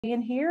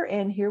in here,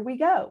 and here we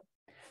go.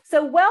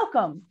 So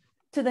welcome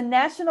to the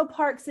National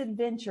Parks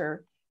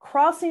Adventure,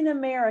 Crossing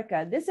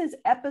America. This is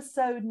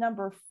episode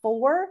number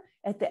 4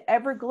 at the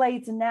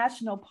Everglades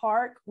National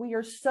Park. We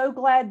are so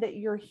glad that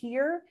you're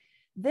here.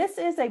 This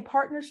is a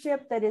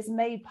partnership that is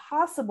made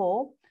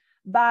possible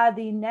by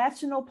the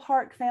National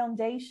Park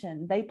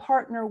Foundation. They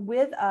partner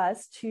with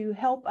us to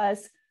help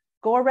us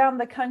go around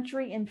the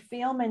country and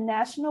film in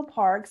national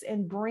parks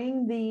and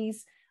bring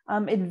these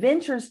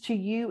adventures to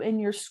you in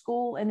your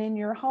school and in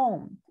your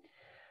home.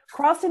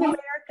 Crossing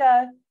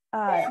America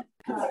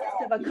consists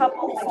of a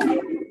couple of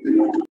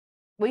things.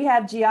 We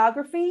have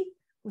geography,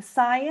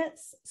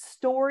 science,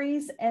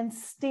 stories, and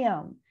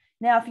STEM.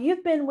 Now, if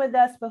you've been with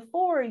us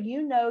before,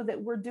 you know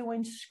that we're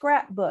doing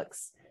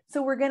scrapbooks.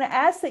 So we're going to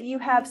ask that you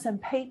have some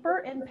paper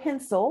and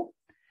pencil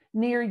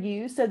near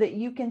you so that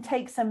you can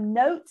take some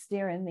notes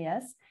during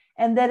this.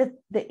 And that at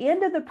the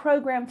end of the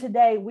program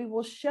today, we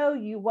will show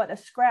you what a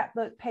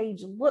scrapbook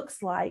page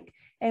looks like.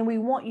 And we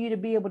want you to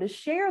be able to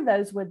share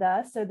those with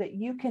us so that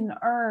you can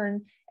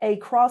earn a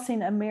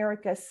Crossing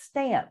America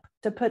stamp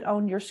to put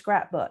on your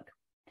scrapbook.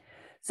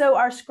 So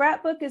our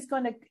scrapbook is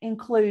going to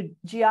include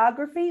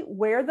geography,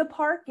 where the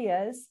park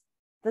is,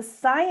 the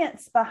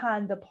science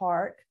behind the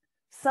park,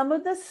 some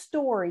of the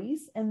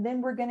stories, and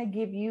then we're going to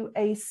give you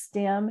a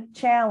STEM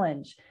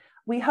challenge.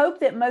 We hope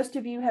that most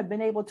of you have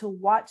been able to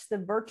watch the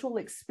virtual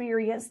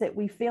experience that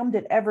we filmed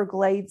at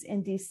Everglades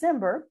in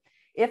December.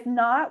 If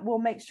not, we'll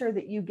make sure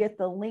that you get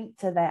the link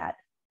to that.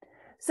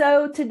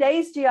 So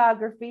today's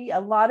geography, a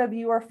lot of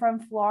you are from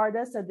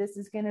Florida, so this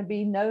is going to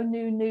be no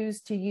new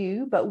news to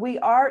you, but we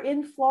are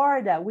in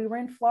Florida. We were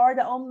in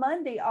Florida on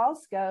Monday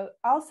also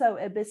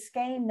at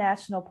Biscayne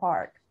National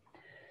Park.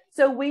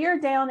 So we are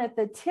down at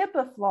the tip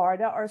of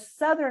Florida, or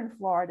southern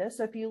Florida.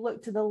 So if you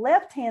look to the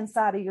left-hand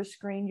side of your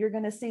screen, you're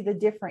going to see the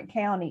different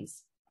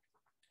counties.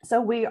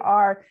 So we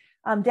are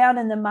down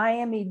in the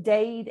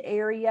Miami-Dade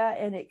area,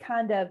 and it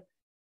kind of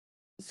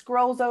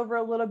scrolls over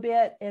a little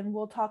bit, and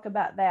we'll talk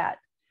about that.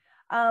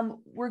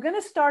 We're going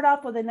to start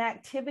off with an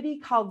activity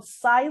called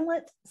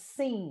Silent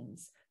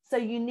Scenes. So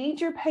you need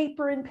your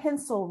paper and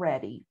pencil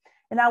ready.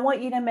 And I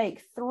want you to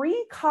make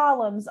 3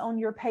 columns on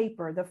your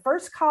paper. The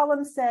first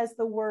column says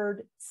the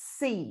word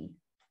see.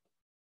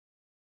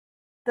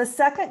 The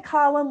second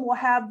column will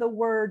have the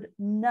word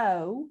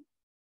know,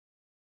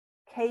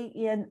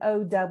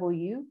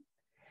 K-N-O-W.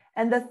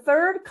 And the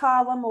third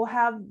column will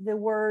have the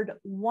word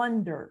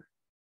wonder.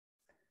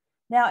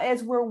 Now,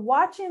 as we're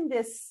watching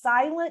this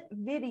silent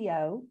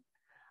video,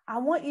 I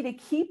want you to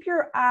keep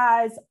your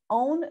eyes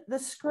on the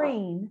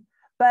screen,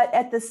 but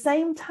at the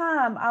same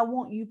time, I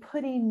want you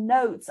putting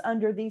notes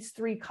under these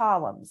 3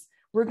 columns.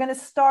 We're going to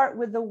start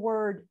with the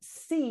word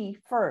see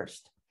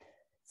first.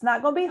 It's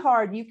not going to be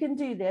hard. You can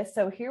do this.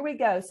 So here we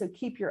go. So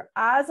keep your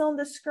eyes on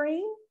the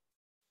screen.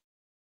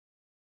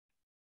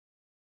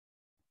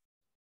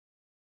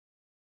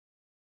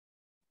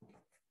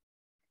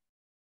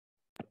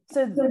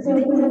 So these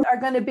are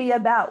going to be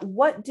about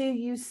what do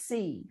you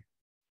see?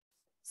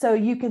 So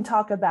you can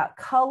talk about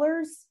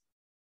colors.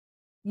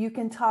 You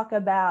can talk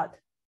about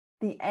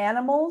the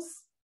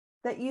animals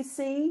that you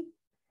see.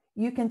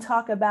 You can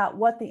talk about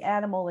what the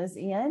animal is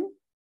in.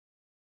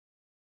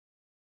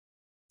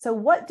 So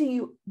what do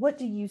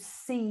you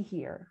see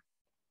here?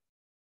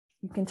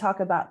 You can talk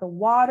about the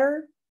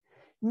water.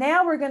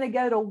 Now we're going to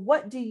go to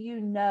what do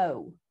you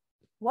know?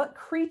 What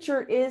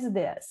creature is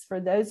this? For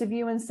those of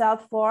you in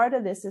South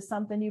Florida, this is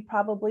something you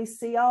probably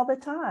see all the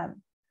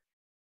time.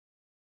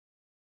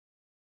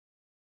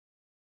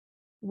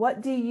 What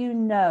do you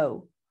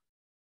know?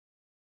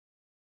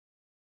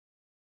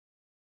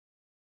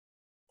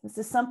 This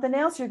is something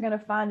else you're going to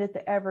find at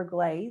the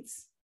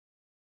Everglades.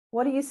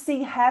 What do you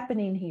see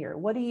happening here?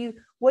 What do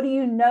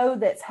you know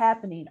that's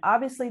happening?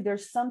 Obviously,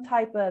 there's some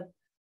type of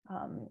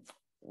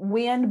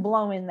wind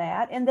blowing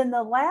that. And then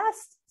the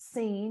last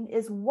scene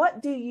is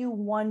what do you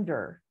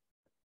wonder?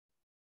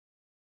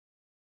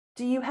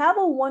 Do you have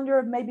a wonder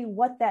of maybe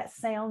what that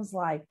sounds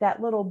like,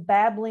 that little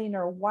babbling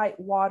or white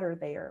water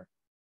there?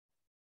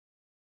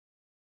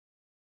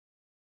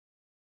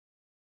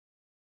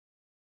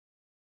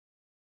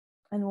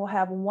 And we'll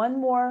have one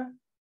more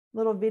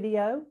little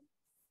video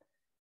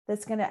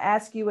that's going to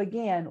ask you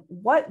again,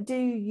 what do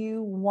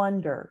you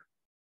wonder?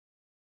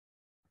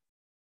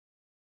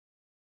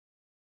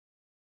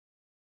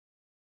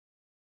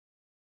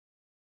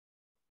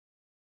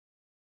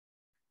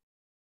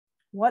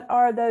 What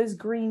are those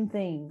green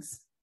things?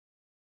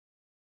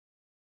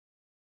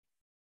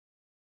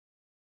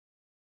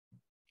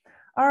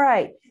 All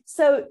right,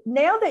 so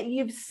now that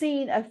you've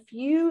seen a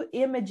few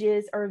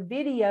images or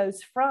videos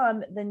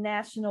from the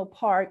national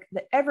park,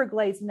 the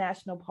Everglades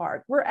National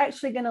Park, we're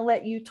actually going to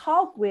let you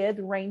talk with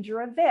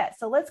Ranger Yvette.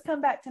 So let's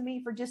come back to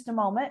me for just a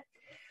moment.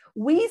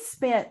 We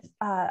spent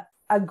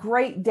a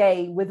great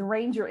day with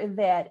Ranger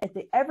Yvette at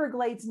the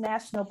Everglades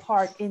National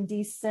Park in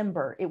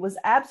December. It was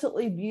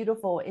absolutely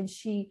beautiful, and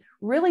she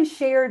really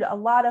shared a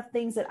lot of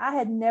things that I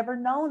had never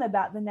known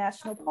about the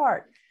national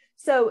park.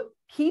 So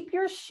keep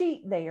your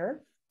sheet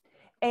there.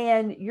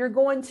 and you're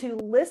going to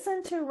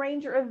listen to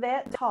Ranger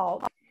Yvette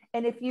talk.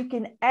 And if you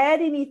can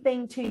add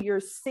anything to your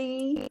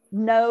see,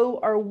 know,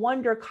 or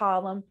wonder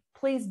column,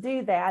 please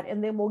do that.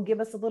 And then we'll give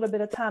us a little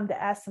bit of time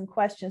to ask some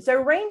questions.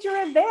 So Ranger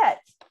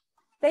Yvette,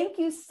 thank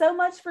you so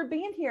much for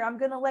being here. I'm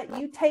going to let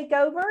you take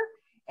over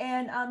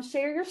and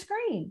share your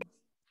screen.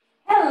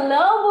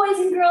 Hello, boys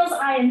and girls.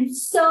 I am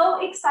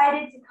so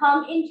excited to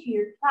come into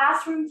your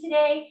classroom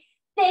today.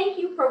 Thank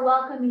you for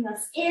welcoming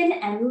us in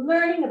and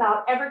learning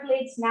about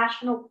Everglades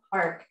National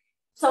Park.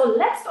 So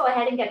let's go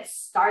ahead and get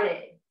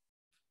started.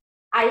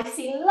 I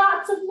see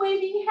lots of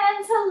waving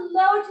hands.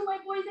 Hello to my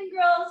boys and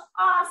girls.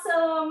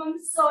 Awesome. I'm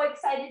so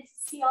excited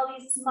to see all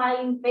these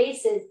smiling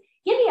faces.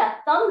 Give me a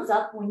thumbs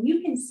up when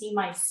you can see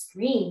my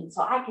screen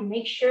so I can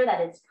make sure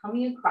that it's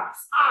coming across.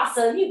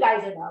 Awesome. You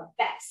guys are the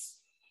best.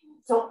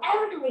 So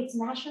Everglades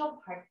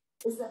National Park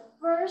is the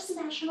first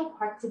national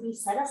park to be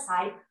set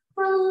aside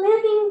for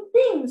living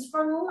things,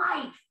 for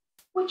life,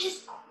 which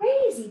is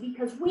crazy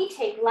because we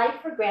take life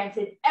for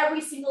granted every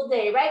single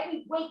day, right?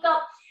 We wake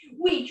up,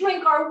 we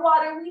drink our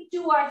water, we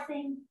do our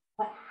thing.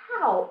 But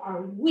how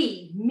are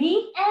we,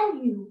 me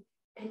and you,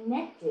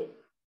 connected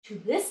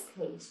to this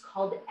place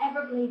called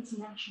Everglades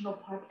National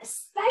Park,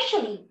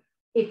 especially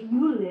if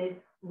you live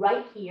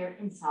right here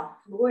in South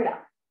Florida?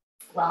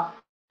 Well,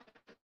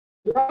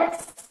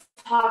 let's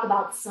talk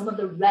about some of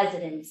the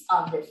residents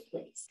of this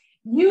place.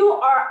 You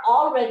are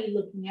already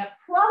looking at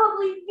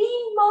probably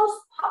the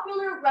most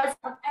popular resident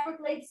of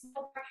Everglades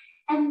National Park,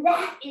 and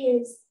that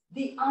is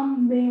the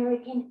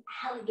American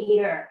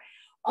alligator.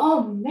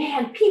 Oh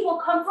man,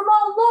 people come from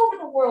all over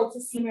the world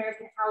to see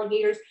American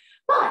alligators,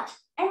 but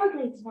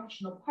Everglades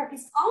National Park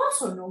is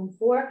also known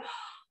for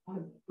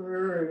our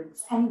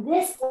birds. And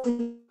this,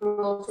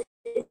 girls,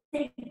 is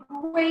a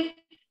great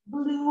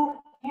blue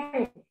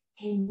heron.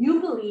 Can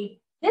you believe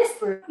this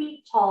bird 8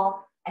 feet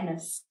tall and a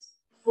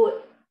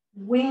 6-foot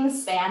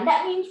wingspan?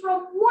 That means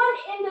from one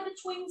end of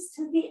its wings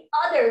to the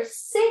other,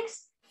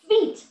 6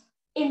 feet.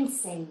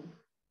 Insane.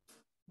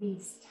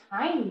 These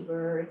tiny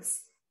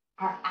birds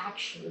are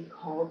actually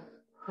called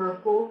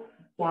purple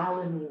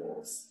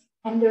gallinules,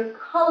 and their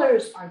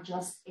colors are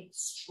just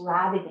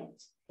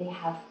extravagant. They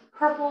have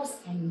purples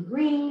and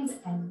greens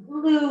and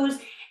blues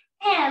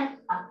and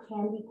a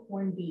candy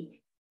corn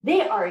beak.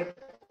 They are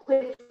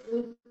equipped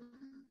with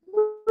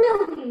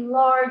really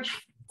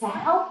large to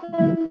help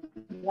them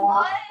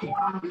walk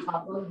on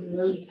top of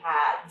lily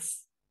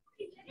pads.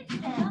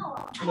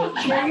 Make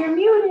sure you're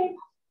muted.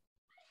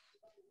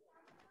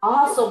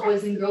 Also,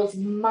 boys and girls,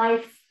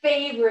 my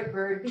favorite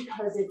bird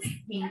because it's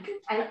pink.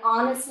 And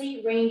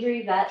honestly, Ranger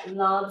Yvette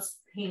loves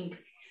pink.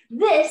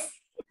 This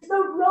is the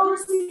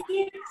rosy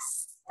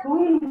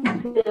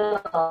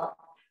spoonbill.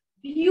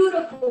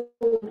 Beautiful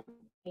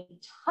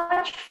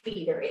touch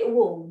feeder. It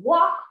will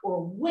walk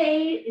or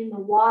wade in the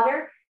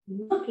water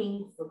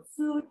looking for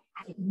food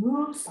as it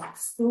moves that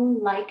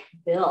spoon-like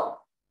bill.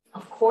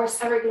 Of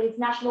course, Everglades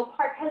National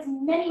Park has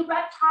many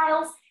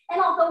reptiles,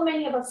 and although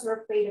many of us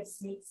are afraid of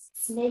snakes,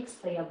 snakes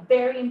play a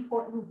very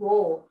important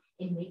role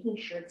in making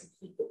sure to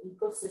keep the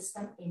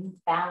ecosystem in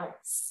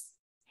balance.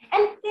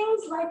 And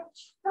things like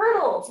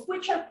turtles,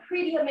 which are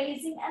pretty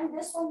amazing, and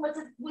this one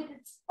with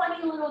its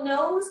funny little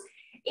nose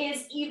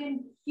is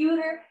even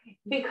cuter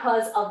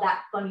because of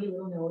that funny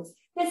little nose.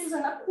 This is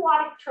an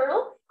aquatic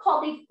turtle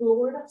called a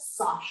Florida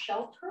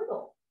softshell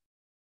turtle.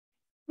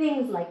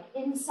 Things like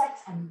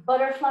insects and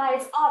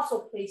butterflies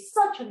also play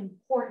such an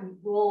important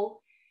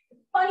role.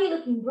 Funny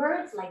looking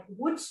birds like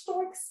wood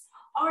storks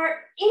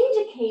are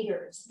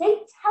indicators. They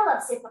tell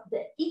us if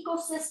the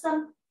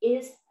ecosystem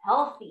is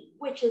healthy,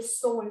 which is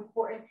so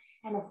important.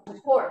 And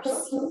of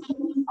course,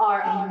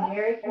 our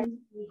American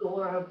eagle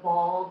or a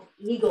bald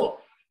eagle.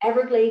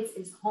 Everglades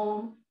is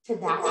home to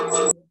that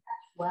animal as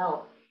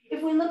well.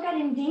 If we look at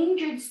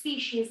endangered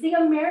species, the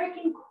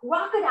American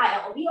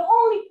crocodile, the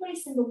only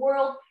place in the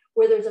world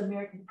where there's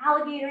American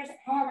alligators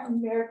and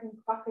American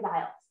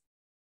crocodiles.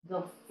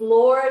 The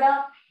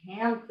Florida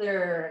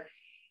panther.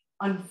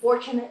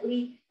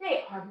 Unfortunately,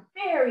 they are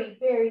very,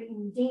 very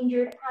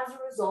endangered as a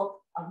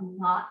result of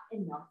not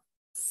enough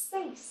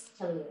space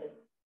to live.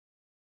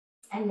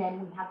 And then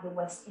we have the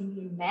West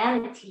Indian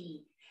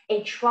manatee,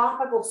 a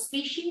tropical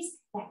species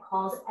that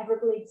calls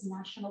Everglades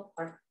National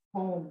Park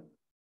home.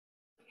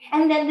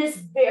 And then this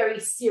very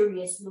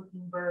serious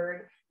looking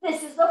bird.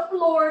 This is the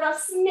Florida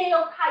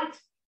snail kite.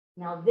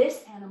 Now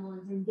this animal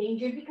is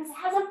endangered because it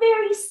has a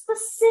very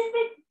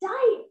specific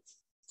diet.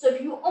 So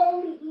if you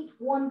only eat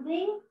one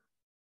thing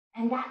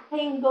and that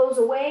thing goes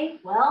away,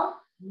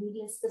 well,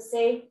 needless to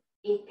say,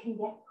 it can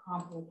get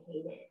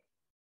complicated.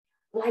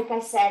 Like I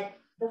said,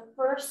 the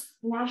first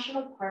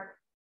national park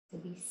to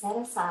be set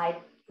aside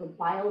for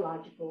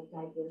biological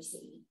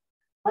diversity.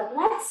 But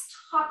let's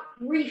talk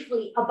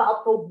briefly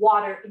about the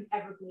water in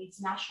Everglades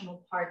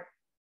National Park.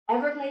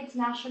 Everglades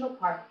National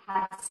Park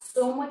has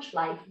so much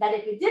life that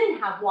if it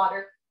didn't have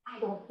water, I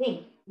don't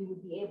think we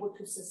would be able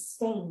to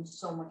sustain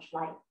so much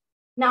life.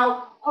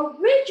 Now,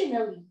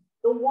 originally,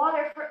 the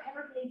water for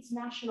Everglades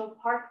National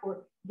Park,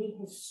 or the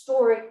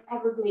historic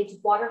Everglades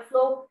water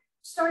flow,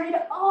 started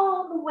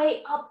all the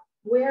way up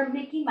where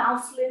Mickey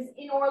Mouse lives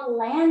in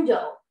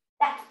Orlando.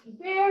 That's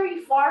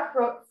very far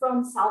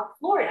from South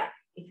Florida.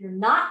 If you're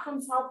not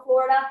from South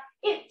Florida,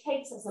 it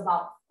takes us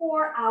about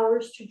 4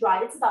 hours to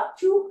drive. It's about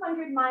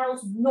 200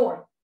 miles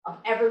north of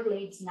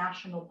Everglades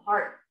National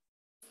Park.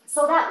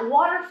 So that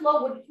water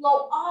flow would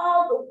flow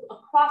all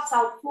across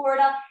South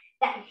Florida.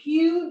 That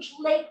huge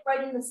lake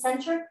right in the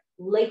center,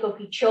 Lake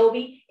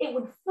Okeechobee, it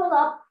would fill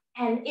up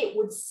and it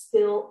would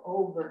spill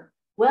over.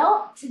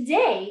 Well,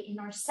 today in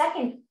our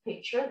second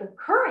picture, the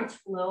current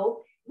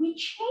flow, we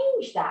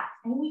changed that.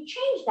 And we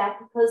changed that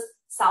because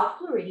South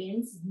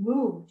Floridians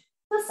moved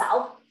to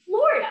South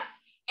Florida.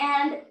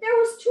 And there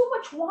was too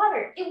much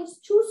water. It was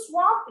too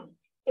swampy.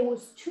 It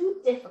was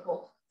too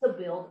difficult to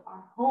build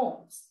our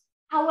homes.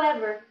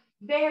 However,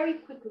 very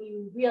quickly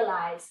we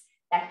realized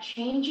that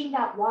changing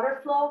that water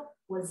flow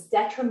was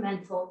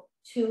detrimental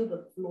to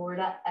the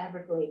Florida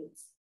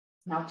Everglades.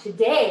 Now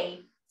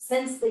today,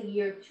 since the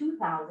year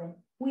 2000,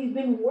 we've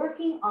been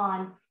working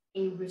on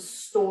a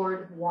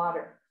restored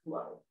water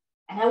flow.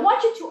 And I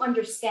want you to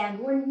understand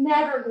we're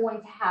never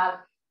going to have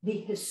the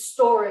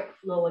historic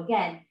flow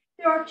again.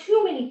 There are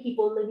too many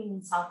people living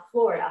in South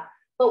Florida,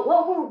 but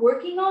what we're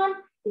working on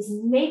is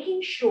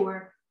making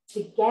sure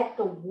to get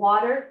the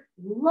water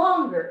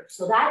longer.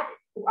 So that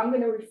I'm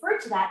going to refer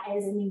to that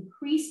as an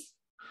increased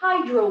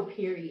hydro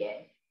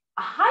period.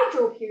 A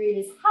hydro period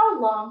is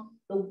how long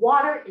the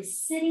water is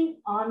sitting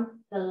on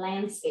the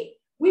landscape.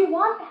 We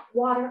want that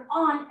water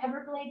on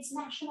Everglades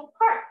National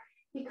Park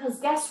because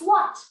guess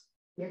what?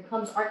 Here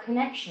comes our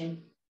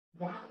connection.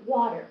 That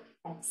water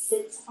that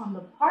sits on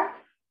the park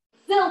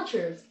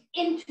filters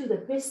into the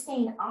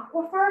Biscayne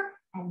Aquifer,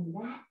 and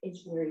that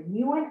is where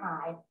you and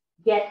I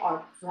get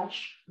our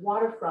fresh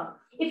water from.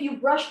 If you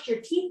brushed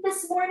your teeth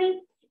this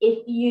morning,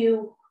 if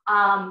you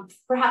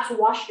perhaps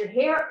washed your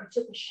hair or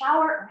took a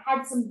shower or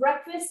had some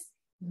breakfast,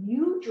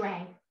 you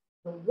drank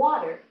the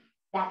water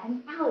that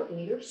an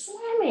alligator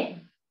swam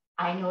in.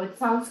 I know it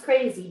sounds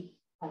crazy,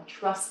 but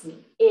trust me,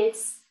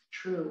 it's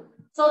true.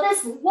 So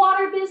this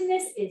water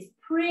business is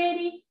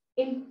pretty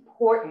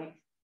important.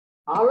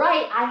 All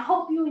right, I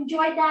hope you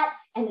enjoyed that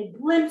and a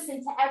glimpse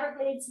into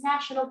Everglades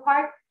National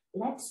Park.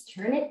 Let's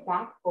turn it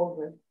back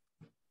over.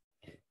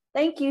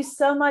 Thank you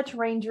so much,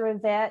 Ranger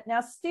Yvette. Now,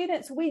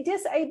 students, we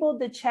disabled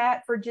the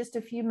chat for just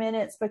a few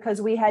minutes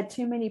because we had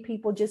too many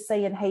people just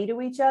saying hey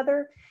to each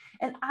other.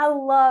 And I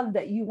love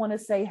that you want to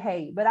say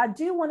hey, but I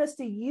do want us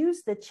to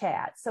use the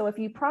chat. So if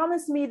you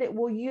promise me that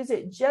we'll use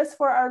it just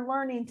for our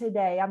learning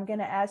today, I'm going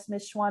to ask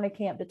Ms.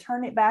 Schwanekamp to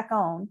turn it back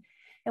on.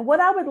 And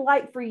what I would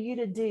like for you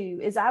to do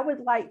is I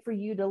would like for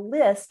you to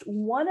list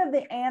one of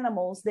the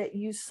animals that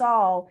you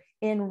saw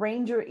in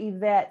Ranger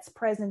Yvette's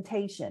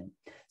presentation.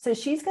 So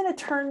she's going to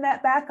turn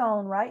that back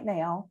on right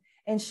now,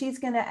 and she's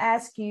going to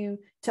ask you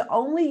to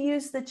only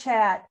use the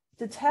chat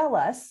to tell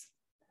us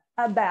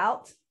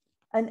about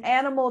an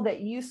animal that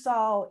you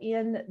saw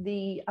in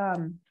the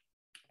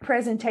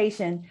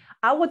presentation.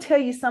 I will tell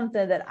you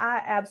something that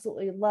I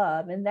absolutely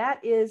love, and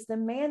that is the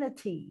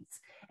manatees.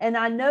 And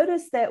I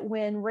noticed that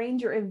when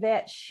Ranger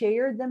Yvette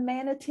shared the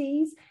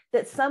manatees,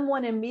 that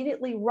someone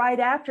immediately right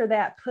after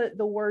that put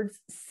the words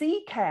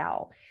sea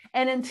cow.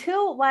 And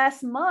until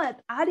last month,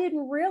 I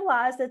didn't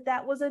realize that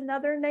that was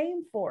another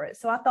name for it.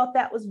 So I thought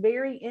that was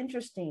very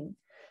interesting.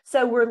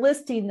 So we're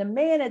listing the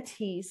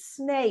manatees,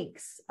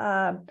 snakes,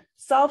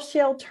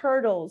 soft-shelled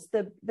turtles,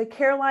 the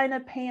Carolina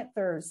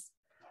Panthers.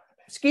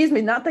 Excuse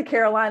me, not the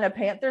Carolina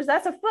Panthers.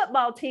 That's a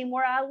football team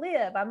where I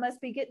live. I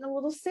must be getting a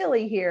little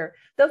silly here.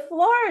 The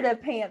Florida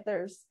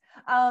Panthers.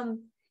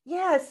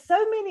 Yeah,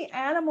 so many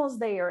animals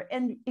there.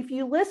 And if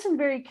you listen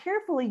very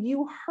carefully,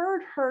 you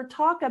heard her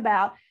talk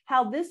about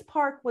how this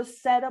park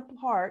was set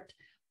apart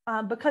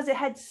because it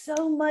had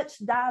so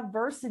much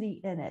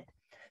diversity in it.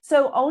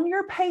 So on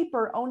your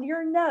paper, on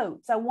your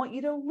notes, I want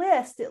you to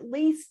list at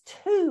least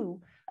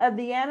 2 of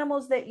the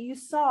animals that you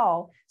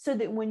saw so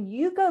that when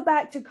you go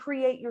back to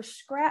create your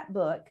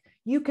scrapbook,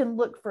 you can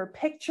look for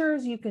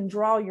pictures, you can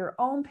draw your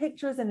own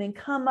pictures, and then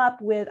come up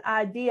with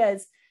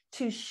ideas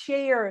to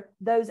share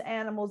those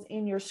animals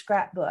in your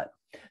scrapbook.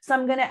 So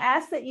I'm going to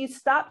ask that you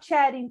stop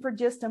chatting for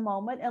just a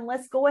moment, and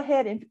let's go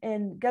ahead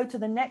and go to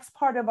the next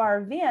part of our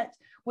event,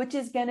 which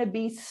is going to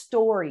be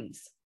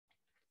stories.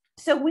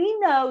 So we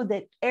know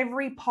that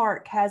every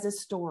park has a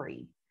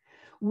story.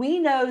 We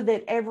know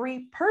that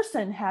every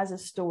person has a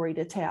story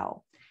to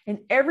tell, and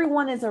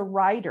everyone is a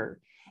writer.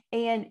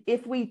 And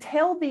if we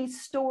tell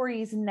these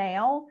stories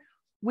now,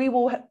 they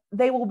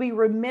will be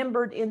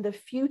remembered in the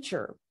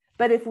future.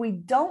 But if we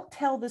don't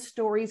tell the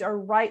stories or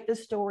write the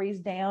stories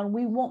down,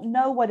 we won't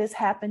know what has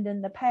happened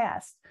in the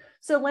past.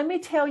 So let me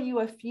tell you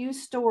a few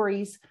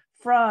stories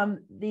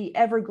from the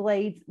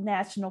Everglades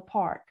National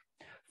Park.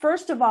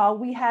 First of all,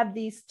 we have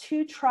these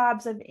 2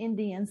 tribes of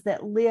Indians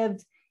that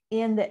lived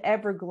in the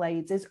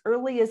Everglades as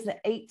early as the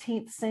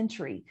 18th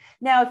century.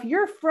 Now, if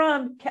you're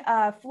from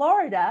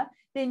Florida,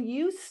 then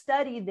you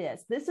study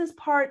this. This is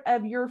part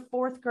of your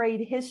 4th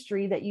grade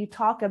history that you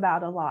talk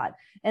about a lot.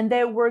 And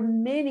there were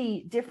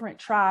many different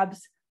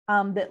tribes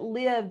that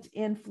lived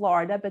in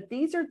Florida, but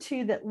these are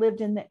two that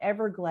lived in the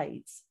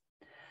Everglades.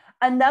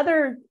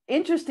 Another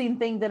interesting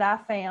thing that I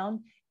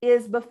found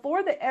is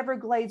before the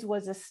Everglades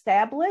was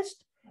established,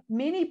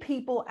 many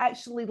people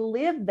actually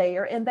lived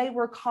there and they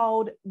were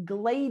called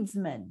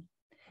gladesmen.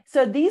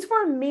 So these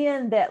were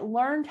men that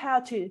learned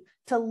how to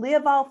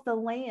live off the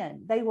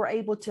land. They were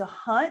able to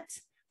hunt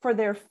for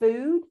their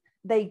food.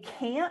 They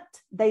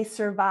camped, they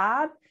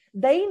survived.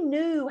 They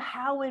knew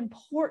how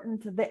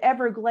important the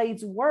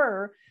Everglades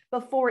were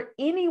before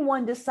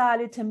anyone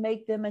decided to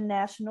make them a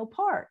national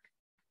park.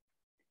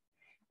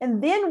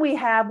 And then we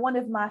have one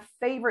of my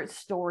favorite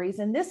stories,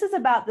 and this is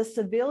about the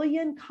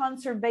Civilian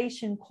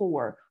Conservation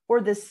Corps,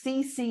 or the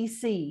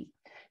CCC.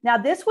 Now,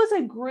 this was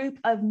a group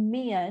of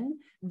men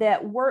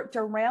that worked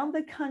around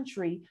the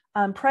country.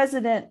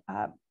 President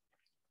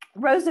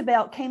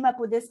Roosevelt came up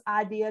with this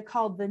idea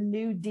called the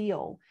New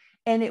Deal.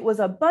 And it was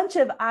a bunch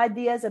of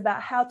ideas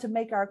about how to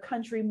make our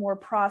country more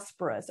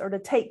prosperous or to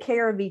take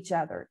care of each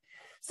other.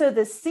 So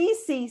the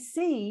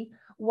CCC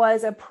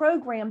was a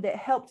program that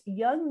helped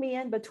young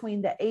men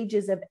between the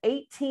ages of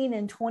 18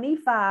 and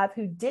 25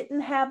 who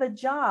didn't have a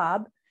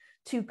job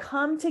to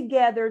come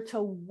together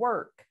to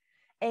work.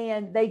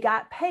 And they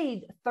got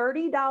paid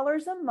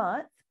 $30 a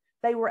month.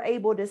 They were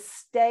able to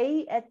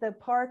stay at the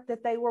park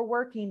that they were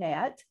working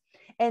at,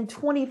 and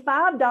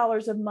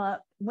 $25 a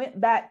month went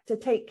back to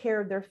take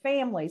care of their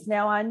families.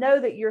 Now, I know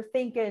that you're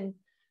thinking,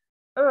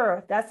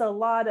 that's a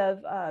lot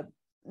of,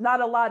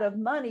 not a lot of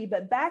money,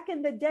 but back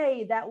in the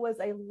day, that was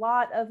a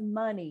lot of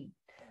money.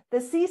 The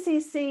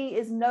CCC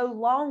is no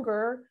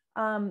longer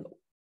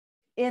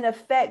in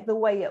effect the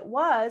way it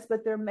was,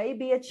 but there may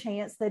be a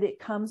chance that it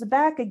comes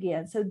back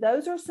again. So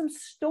those are some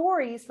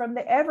stories from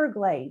the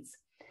Everglades.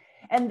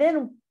 And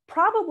then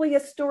probably a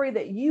story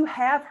that you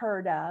have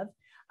heard of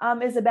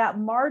is about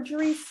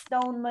Marjorie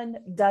Stoneman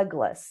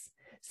Douglas.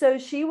 So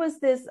she was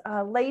this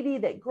lady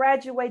that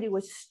graduated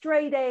with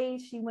straight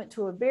A's. She went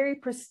to a very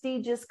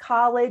prestigious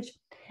college,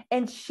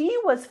 and she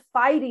was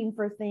fighting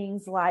for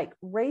things like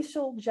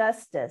racial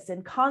justice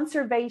and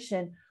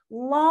conservation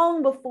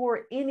long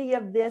before any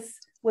of this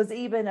was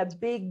even a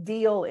big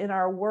deal in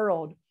our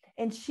world.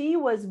 And she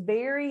was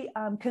very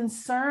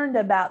concerned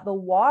about the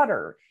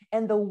water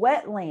and the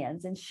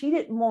wetlands, and she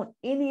didn't want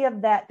any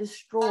of that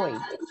destroyed.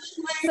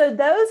 So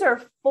those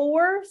are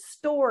 4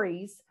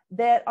 stories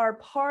that are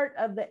part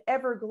of the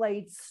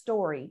Everglades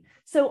story.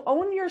 So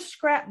on your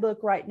scrapbook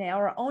right now,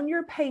 or on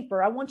your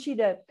paper, I want you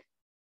to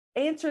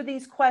answer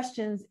these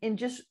questions in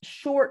just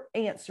short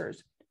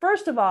answers.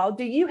 First of all,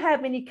 do you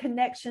have any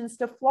connections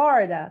to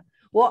Florida?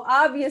 Well,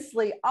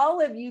 obviously, all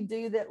of you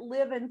do that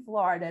live in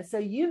Florida. So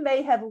you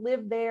may have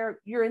lived there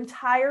your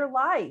entire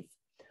life,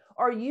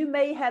 or you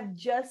may have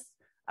just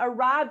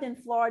arrived in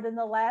Florida in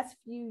the last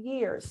few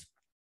years.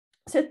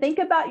 So think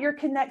about your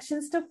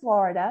connections to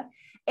Florida.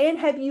 And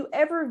have you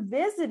ever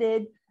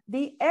visited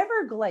the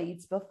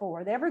Everglades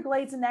before? The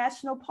Everglades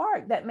National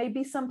Park, that may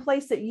be some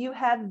place that you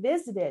have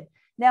visited.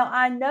 Now,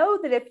 I know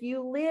that if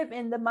you live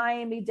in the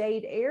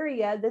Miami-Dade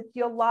area,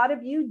 that a lot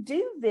of you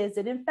do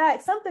visit. In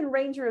fact, something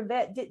Ranger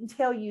Yvette didn't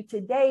tell you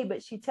today,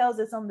 but she tells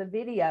us on the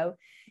video,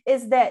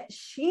 is that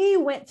she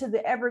went to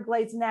the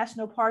Everglades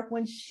National Park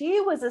when she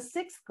was a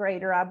 6th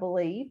grader, I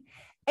believe.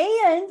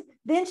 And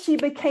then she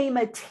became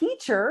a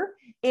teacher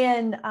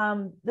in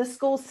the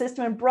school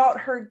system and brought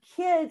her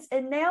kids.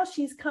 And now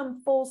she's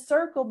come full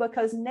circle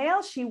because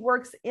now she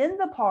works in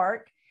the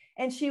park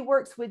and she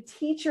works with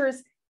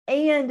teachers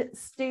and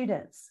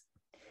students.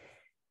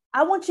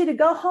 I want you to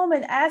go home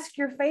and ask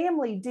your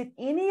family, did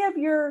any of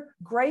your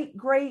great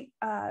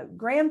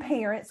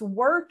grandparents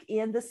work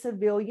in the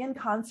Civilian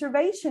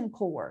Conservation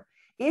Corps?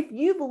 If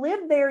you've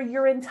lived there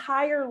your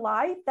entire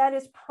life, that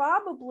is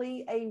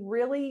probably a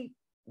really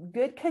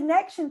good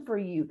connection for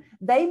you.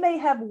 They may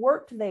have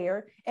worked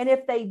there, and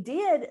if they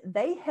did,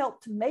 they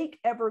helped make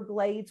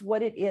Everglades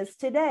what it is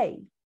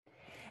today.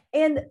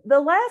 And the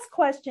last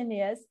question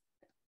is,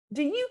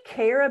 do you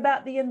care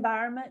about the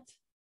environment?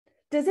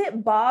 Does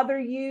it bother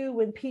you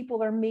when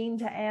people are mean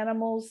to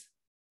animals?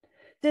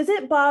 Does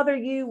it bother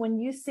you when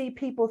you see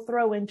people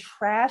throwing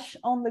trash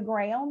on the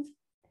ground?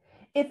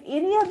 If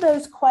any of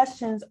those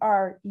questions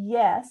are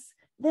yes,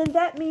 then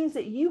that means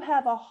that you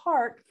have a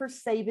heart for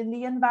saving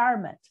the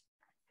environment.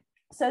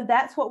 So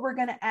that's what we're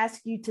going to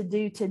ask you to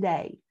do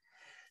today.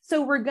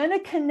 So we're going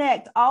to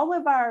connect all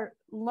of our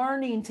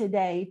learning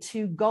today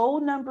to goal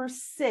number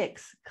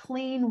 6,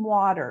 clean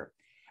water.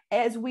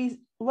 As we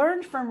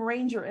learned from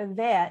Ranger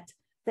Yvette,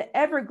 the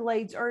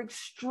Everglades are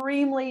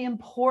extremely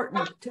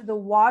important to the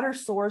water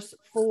source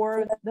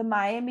for the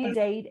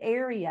Miami-Dade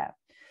area.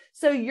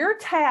 So your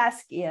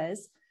task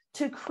is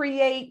to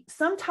create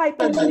some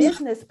type of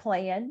business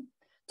plan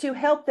to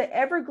help the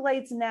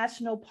Everglades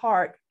National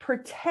Park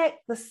protect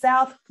the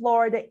South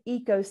Florida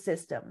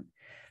ecosystem,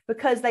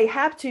 because they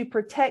have to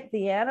protect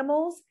the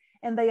animals,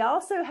 and they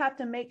also have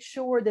to make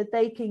sure that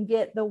they can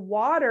get the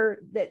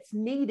water that's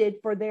needed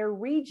for their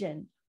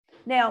region.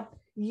 Now,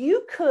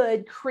 you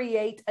could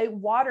create a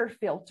water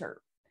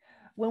filter.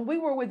 when we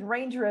were with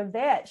Ranger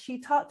Yvette, she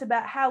talked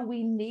about how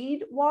we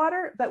need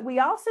water, but we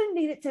also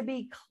need it to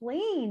be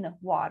clean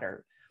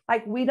water.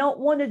 Like we don't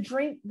want to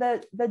drink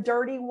the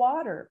dirty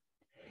water.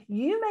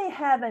 You may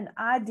have an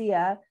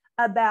idea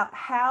about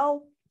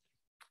how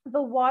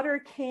the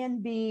water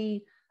can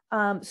be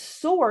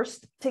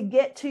sourced to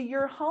get to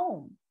your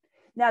home.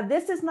 Now,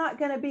 this is not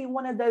going to be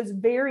one of those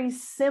very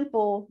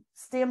simple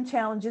STEM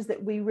challenges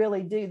that we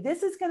really do.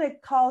 This is going to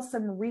cause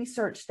some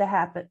research to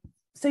happen.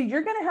 So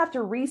you're going to have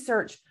to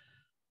research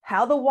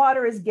how the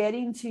water is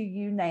getting to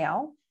you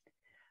now,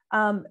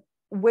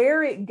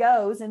 where it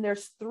goes. And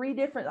there's 3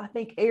 different, I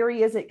think,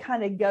 areas it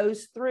kind of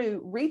goes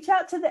through. Reach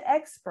out to the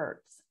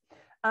experts.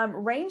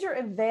 Ranger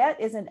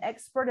Yvette is an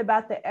expert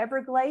about the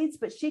Everglades,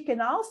 but she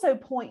can also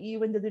point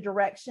you into the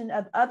direction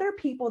of other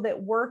people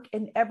that work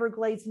in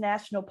Everglades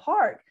National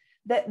Park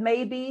that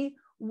may be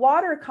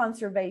water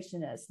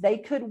conservationists. They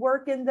could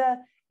work in the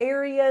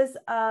areas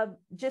of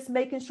just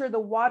making sure the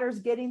water's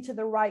getting to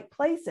the right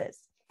places.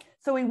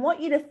 So we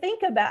want you to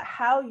think about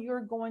how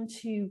you're going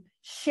to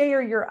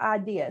share your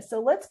ideas.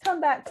 So let's come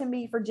back to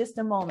me for just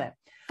a moment.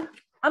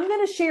 I'm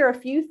going to share a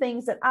few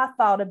things that I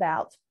thought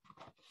about.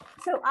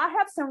 So I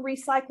have some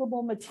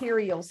recyclable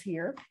materials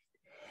here.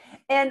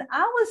 And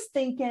I was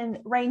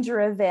thinking, Ranger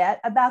Yvette,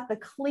 about the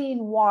clean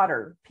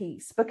water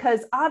piece,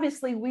 because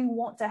obviously we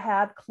want to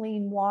have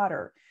clean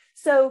water.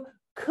 So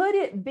could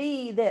it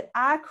be that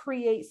I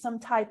create some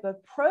type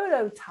of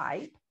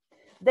prototype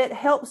that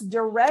helps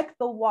direct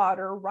the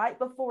water right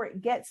before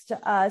it gets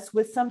to us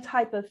with some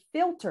type of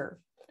filter?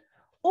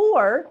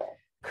 Or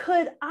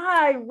could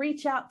I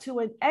reach out to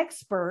an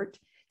expert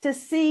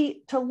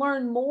to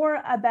learn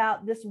more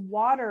about this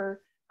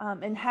water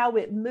and how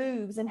it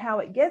moves and how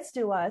it gets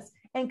to us,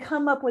 and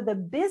come up with a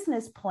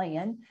business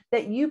plan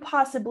that you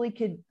possibly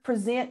could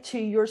present to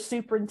your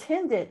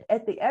superintendent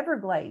at the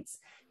Everglades?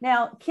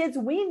 Now, kids,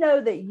 we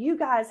know that you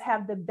guys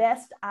have the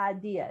best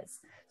ideas.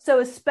 So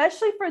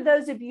especially for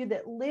those of you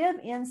that live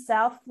in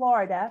South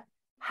Florida,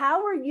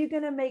 how are you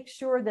going to make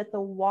sure that the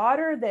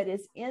water that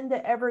is in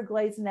the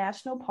Everglades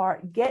National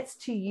Park gets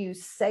to you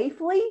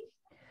safely,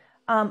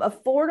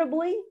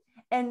 affordably,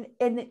 and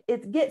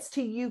it gets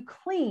to you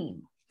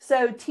clean?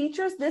 So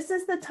teachers, this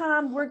is the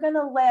time we're going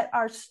to let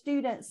our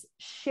students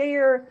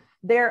share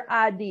their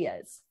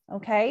ideas,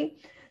 okay?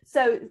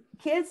 So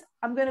kids,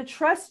 I'm going to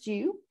trust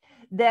you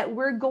that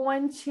we're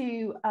going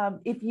to,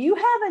 if you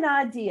have an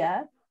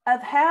idea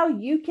of how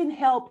you can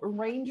help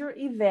Ranger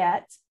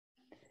Yvette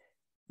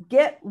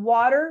get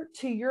water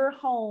to your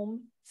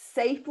home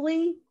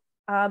safely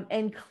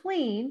and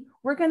clean,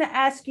 we're going to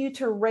ask you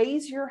to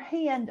raise your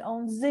hand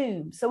on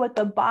Zoom. So at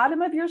the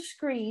bottom of your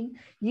screen,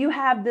 you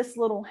have this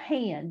little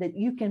hand that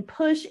you can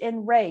push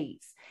and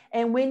raise.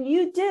 And when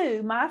you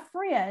do, my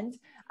friend,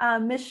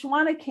 Ms.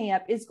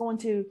 Schwannekamp, is going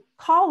to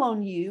call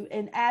on you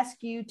and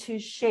ask you to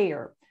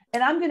share.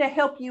 And I'm going to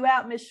help you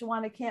out, Ms.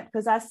 Schwannekamp,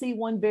 because I see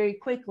one very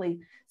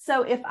quickly.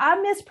 So if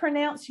I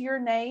mispronounce your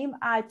name,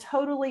 I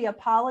totally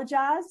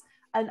apologize.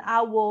 And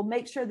I will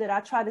make sure that I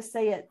try to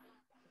say it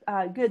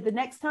good the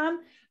next time.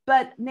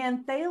 But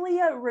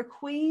Nanthalia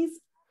Requees,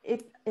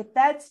 if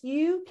that's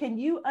you, can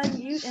you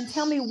unmute and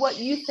tell me what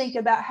you think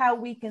about how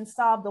we can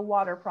solve the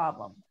water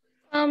problem?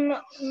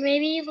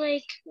 Maybe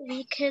like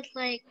we could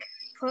like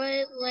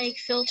put like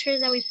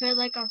filters that we put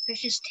like on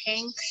fish's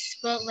tanks,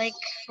 but like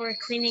for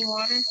cleaning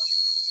water.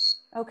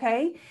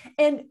 Okay.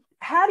 And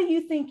how do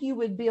you think you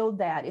would build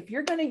that? If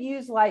you're going to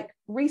use like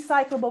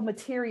recyclable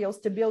materials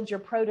to build your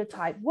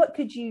prototype, what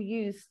could you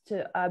use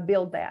to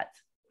build that?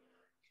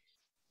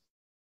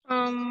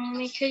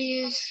 We could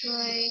use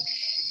like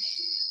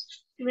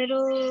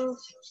little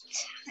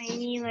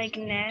tiny like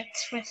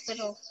nets with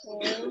little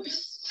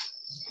holes.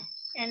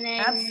 And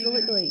then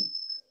absolutely.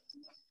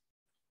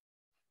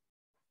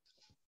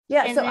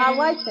 Yeah, so I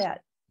like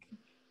that.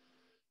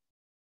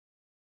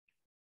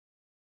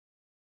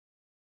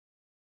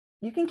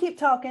 You can keep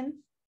talking.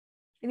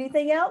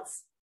 Anything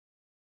else?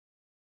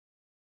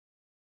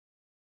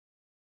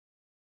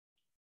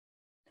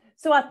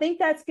 So I think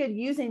that's good,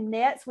 using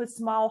nets with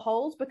small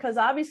holes, because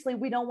obviously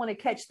we don't want to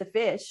catch the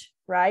fish,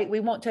 right?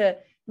 We want to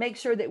make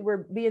sure that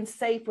we're being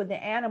safe with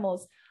the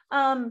animals.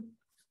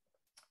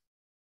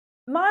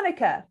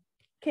 Monica,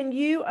 can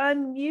you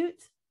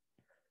unmute?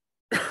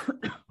 I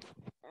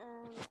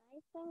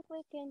think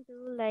we can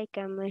do like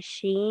a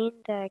machine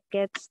that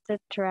gets the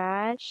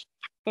trash,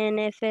 and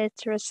if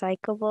it's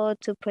recyclable,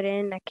 to put it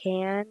in a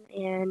can,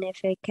 and if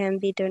it can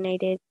be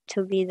donated,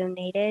 to be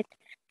donated.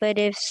 But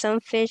if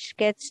some fish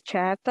gets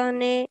trapped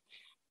on it,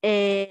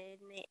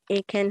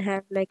 it can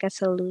have like a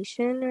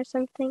solution or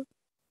something.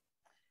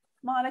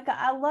 Monica,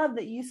 I love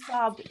that you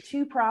solved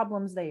 2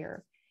 problems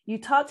there. You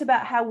talked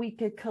about how we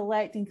could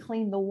collect and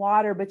clean the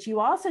water, but you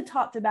also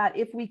talked about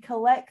if we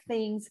collect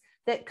things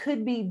that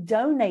could be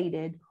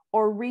donated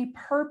or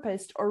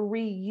repurposed or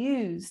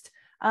reused.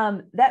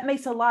 That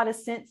makes a lot of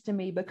sense to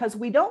me, because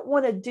we don't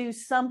want to do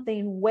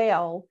something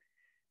well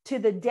to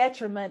the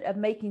detriment of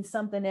making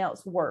something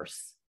else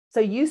worse. So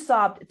you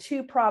solved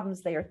 2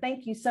 problems there.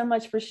 Thank you so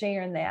much for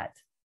sharing that.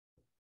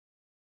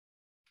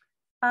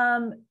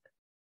 Manan,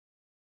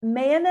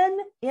 Manan.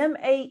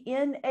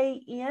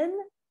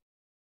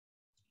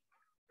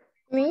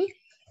 Me?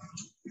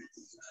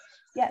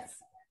 Yes.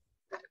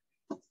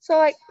 So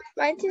like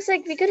mine is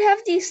like we could have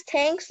these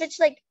tanks which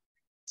like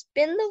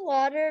spin the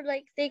water,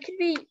 like they could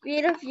be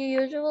made of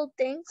usual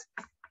things.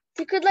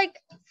 They could like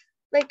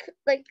they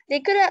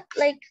could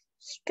like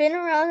spin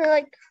around and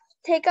like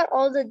take out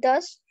all the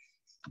dust,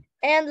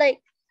 and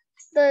like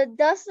the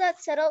dust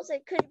that settles,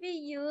 it could be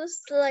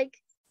used to like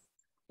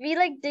we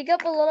like dig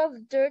up a lot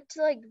of dirt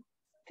to like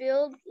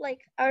build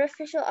like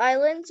artificial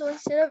islands. So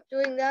instead of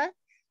doing that,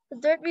 the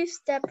dirt we've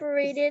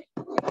separated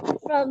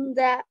from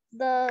the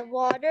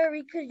water,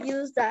 we could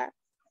use that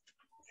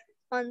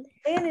on.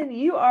 Shannon,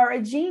 you are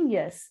a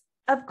genius.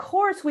 Of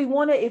course, we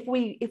want to, if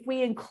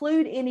we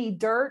include any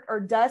dirt or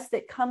dust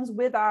that comes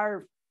with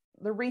the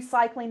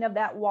recycling of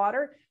that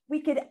water,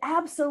 we could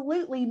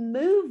absolutely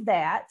move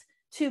that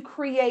to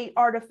create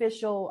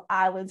artificial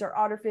islands or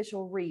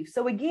artificial reefs.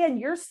 So again,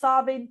 you're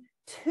solving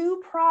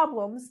two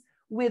problems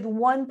with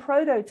one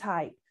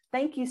prototype.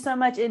 Thank you so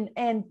much.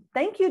 And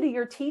thank you to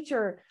your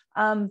teacher,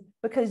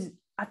 because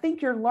I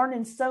think you're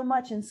learning so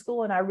much in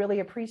school, and I really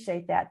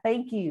appreciate that.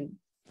 Thank you.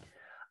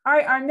 All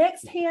right, our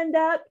next hand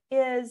up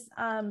is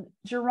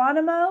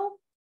Geronimo.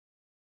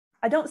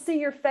 I don't see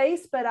your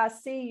face, but I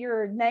see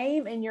your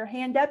name and your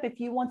hand up. If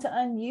you want to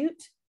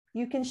unmute,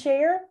 you can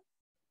share.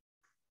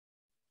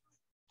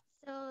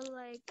 So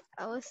like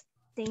I was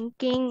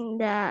thinking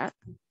that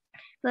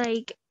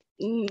like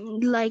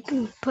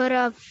put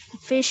a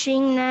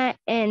fishing net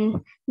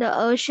in the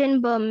ocean,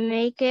 but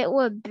make it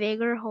with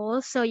bigger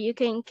holes so you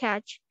can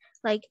catch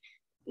like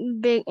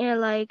big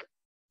like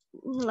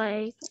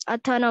a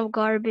ton of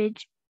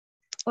garbage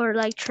or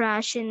like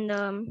trash in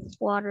the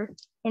water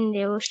in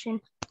the ocean.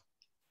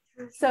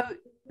 So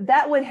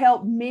that would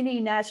help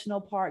many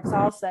national parks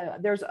also.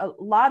 There's a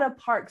lot of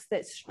parks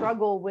that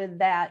struggle with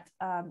that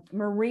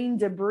marine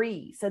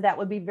debris. So that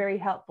would be very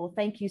helpful.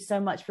 Thank you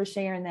so much for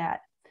sharing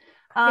that.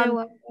 You're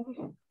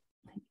welcome.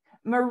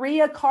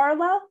 Maria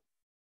Carla.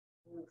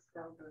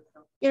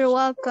 You're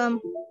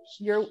welcome.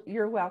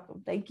 You're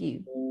welcome. Thank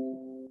you.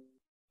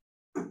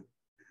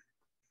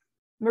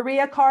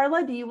 Maria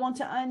Carla, do you want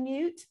to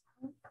unmute?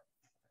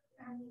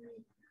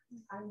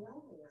 I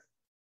know.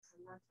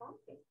 I'm not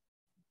talking.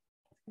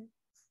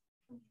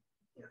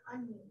 You're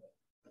unmuted.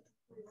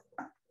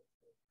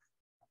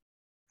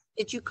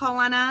 Did you call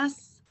on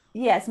us?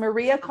 Yes,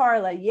 Maria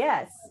Carla.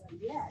 Yes.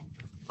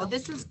 Oh,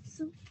 this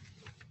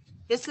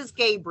is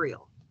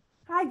Gabriel.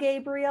 Hi,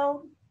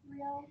 Gabriel.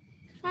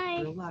 Hi.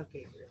 I love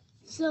Gabriel.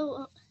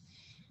 So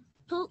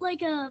put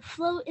like a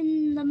float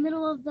in the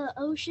middle of the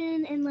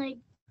ocean, and like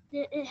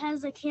it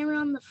has a camera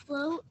on the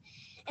float,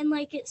 and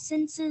like it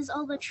senses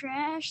all the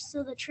trash.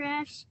 So the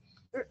trash,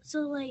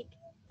 so like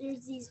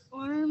there's these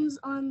arms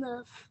on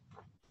the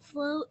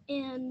float,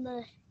 and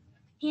the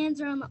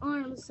hands are on the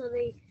arms, so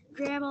they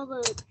grab all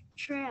the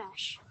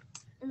trash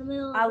in the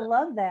middle. I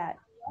love that.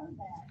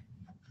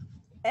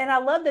 And I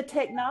love the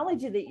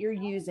technology that you're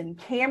using,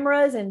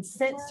 cameras and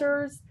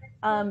sensors.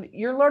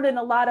 You're learning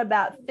a lot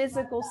about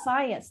physical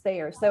science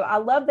there. So I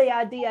love the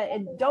idea,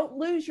 and don't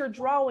lose your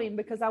drawing,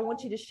 because I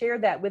want you to share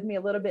that with me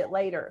a little bit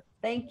later.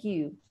 Thank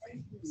you.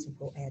 So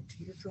go add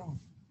to your drawing.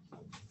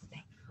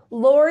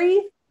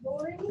 Lori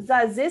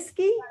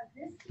Zaziski.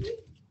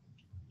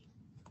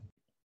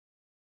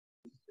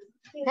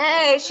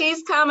 Hey,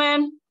 she's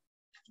coming.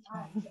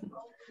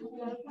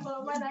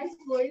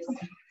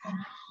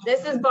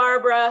 This is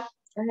Barbara.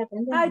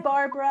 Hi,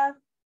 Barbara.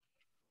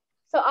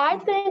 So I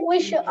think we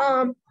should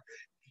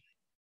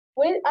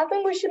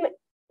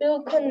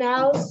build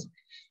canals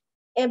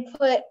and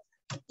put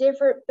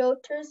different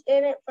filters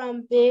in it,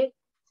 from big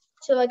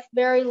to like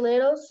very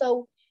little,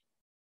 so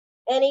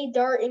any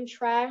dirt and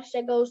trash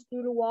that goes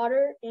through the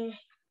water and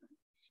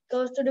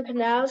goes through the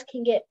canals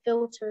can get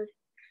filtered.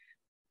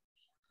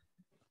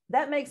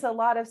 That makes a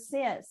lot of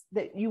sense,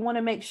 that you want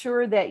to make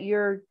sure that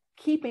you're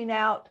keeping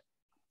out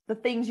the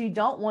things you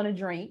don't want to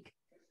drink,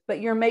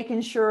 but you're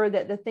making sure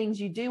that the things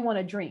you do want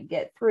to drink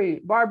get through.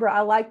 Barbara,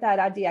 I like that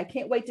idea. I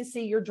can't wait to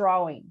see your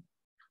drawing.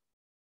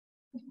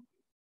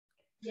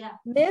 Yeah.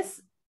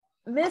 Miss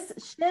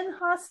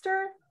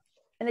Schinhoster,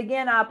 and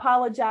again, I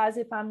apologize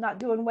if I'm not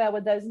doing well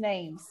with those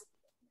names.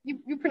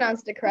 You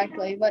pronounced it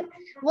correctly, but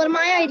what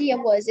my idea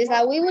is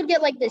that we would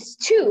get like this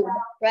tube,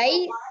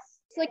 right?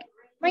 It's like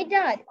my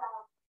dad.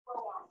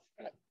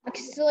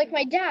 So like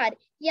my dad,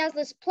 he has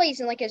this place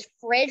in like his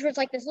fridge where it's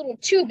like this little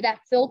tube that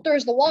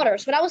filters the water.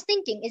 So what I was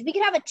thinking is we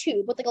could have a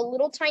tube with like a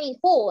little tiny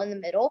hole in the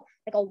middle,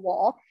 like a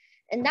wall,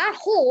 and that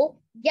hole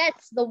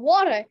gets the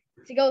water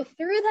to go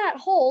through that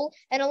hole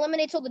and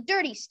eliminates all the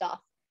dirty stuff.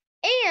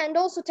 And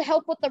also to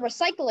help with the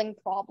recycling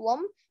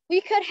problem,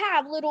 we could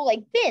have little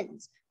like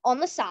bins on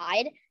the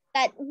side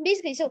that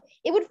basically, so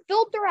it would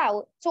filter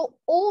out. So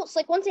all, it's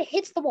like once it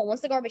hits the wall, once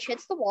the garbage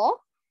hits the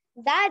wall,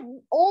 that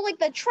all like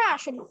the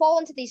trash would fall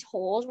into these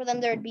holes, where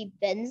then there'd be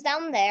bins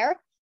down there,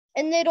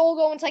 and they'd all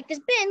go into like this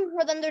bin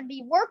where then there'd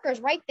be workers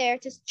right there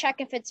to check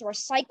if it's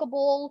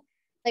recyclable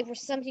like for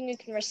something you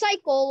can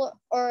recycle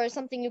or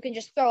something you can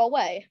just throw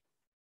away.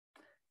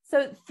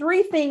 So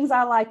 3 things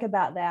I like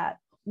about that.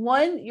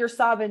 1, you're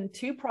solving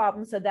 2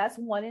 problems. So that's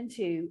 1 and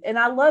 2. And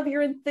I love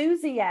your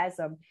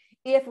enthusiasm.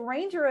 If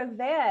Ranger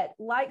Yvette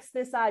likes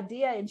this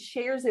idea and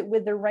shares it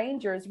with the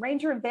Rangers,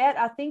 Ranger Yvette,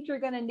 I think you're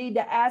going to need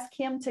to ask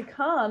him to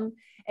come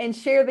and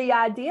share the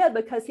idea,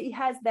 because he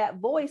has that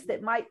voice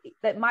that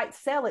might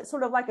sell it,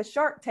 sort of like a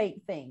Shark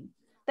Tank thing.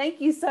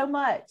 Thank you so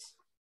much.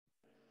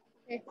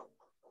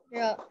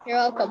 You're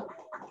welcome.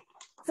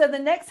 So the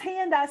next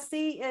hand I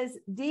see is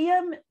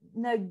Diem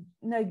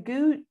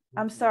Nagu.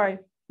 I'm sorry,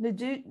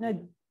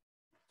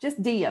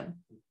 just Diem.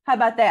 How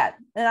about that?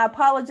 And I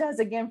apologize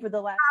again for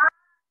the last.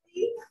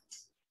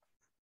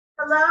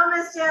 Hello,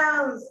 Miss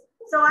Jones.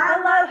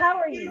 Hello, how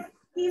are you?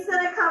 He's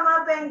gonna come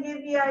up and give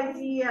the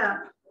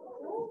idea.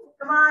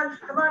 Come on,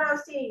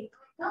 OC.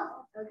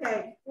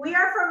 Okay, we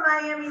are from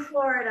Miami,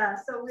 Florida,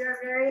 so we are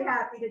very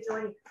happy to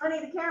join you. Honey,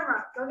 the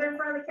camera. Go get in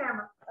front of the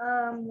camera.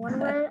 One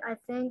way I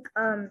think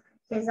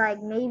is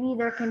like maybe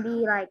there can be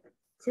like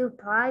 2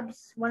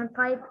 pipes. One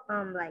pipe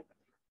like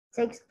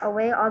takes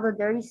away all the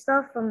dirty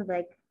stuff from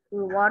like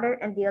the water,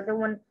 and the other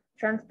one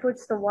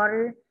transports the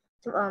water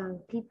to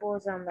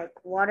people's like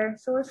water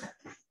source.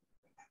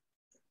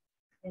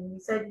 And you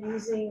said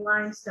using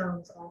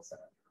limestones also.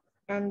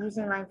 And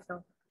using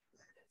limestone.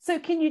 So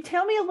can you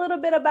tell me a little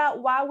bit about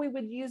why we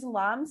would use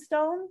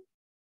limestone?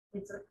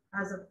 It's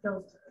as a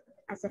filter.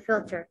 As a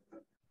filter.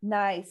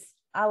 Nice.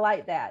 I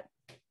like that.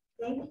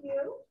 Thank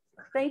you.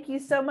 Thank you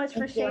so much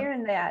for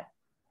sharing that.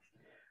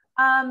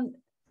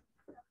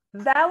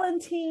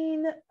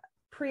 Valentino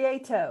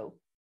Prieto.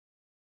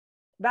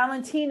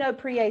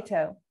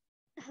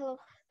 Hello.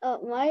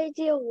 My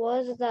idea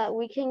was that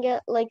we can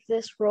get like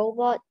this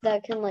robot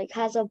that can like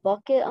has a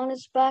bucket on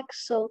its back,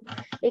 so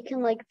it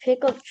can like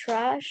pick up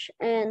trash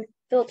and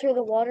filter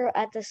the water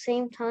at the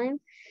same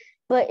time.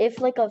 But if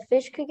like a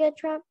fish could get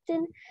trapped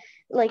in,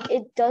 like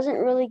it doesn't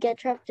really get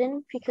trapped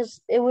in because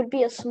it would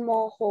be a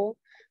small hole.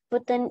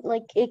 But then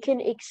like it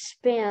can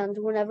expand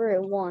whenever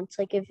it wants.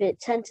 Like if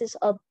it senses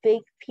a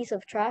big piece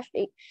of trash,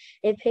 it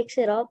picks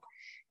it up.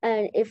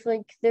 And if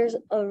like there's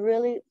a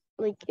really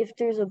like if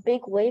there's a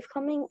big wave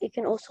coming, it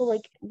can also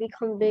like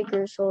become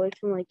bigger, so it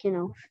can like, you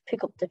know,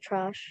 pick up the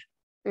trash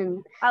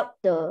and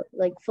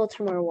like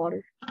filter more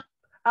water.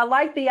 I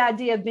like the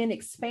idea of being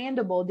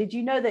expandable. Did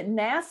you know that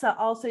NASA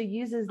also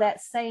uses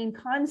that same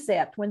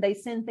concept when they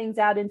send things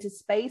out into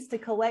space to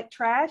collect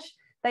trash?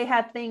 They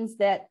have things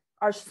that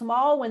are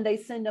small when they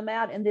send them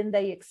out, and then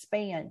they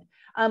expand.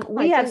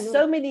 We have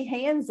so many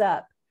hands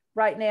up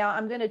right now.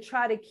 I'm going to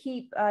try to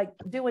keep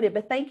doing it,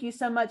 but thank you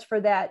so much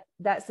for that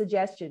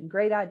suggestion.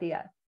 Great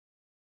idea.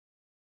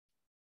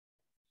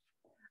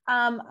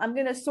 I'm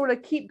going to sort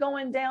of keep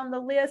going down the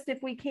list if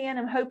we can.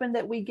 I'm hoping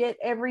that we get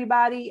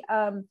everybody.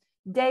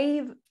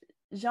 Dave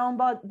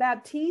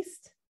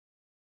Jean-Baptiste.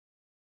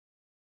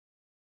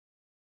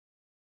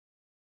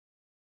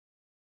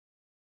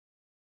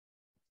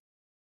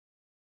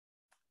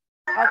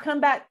 I'll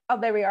come back. Oh,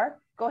 there we are.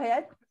 Go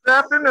ahead. Good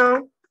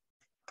afternoon.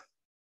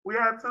 We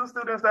had 2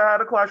 students that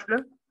had a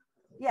question.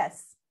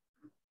 Yes.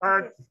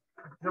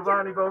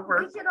 Giovanni, go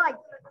first. We should like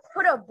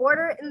put a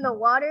border in the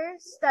water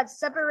that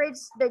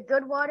separates the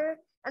good water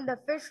and the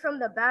fish from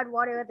the bad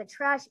water with the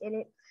trash in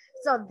it.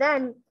 So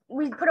then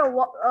we put a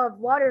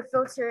water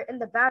filter in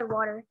the bad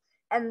water,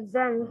 and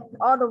then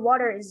all the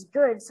water is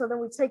good. So then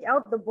we take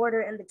out the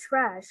border and the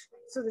trash.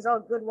 So there's all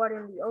good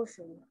water in the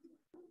ocean.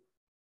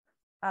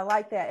 I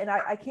like that. And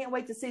I can't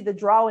wait to see the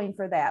drawing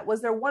for that.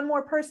 Was there one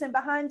more person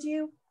behind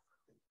you?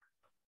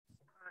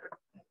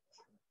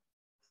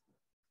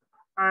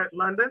 All right,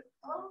 London.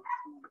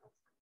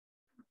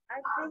 I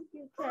think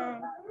you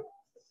can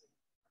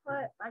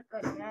put like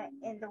a net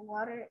in the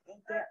water and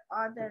get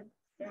all the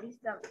dirty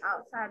stuff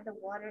outside the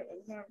water,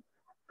 and then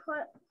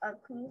put a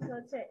clean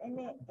filter in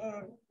it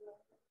and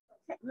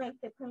make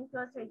the clean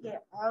filter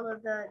get all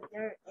of the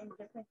dirt and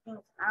different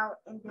things out,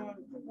 and then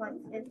once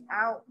it's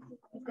out,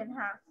 you can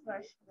have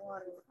fresh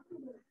water.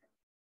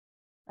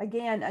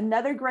 Again,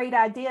 another great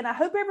idea. And I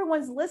hope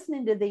everyone's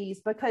listening to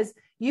these, because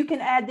you can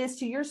add this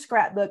to your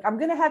scrapbook. I'm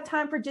going to have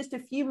time for just a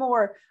few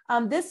more.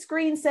 This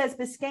screen says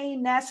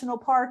Biscayne National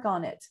Park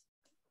on it.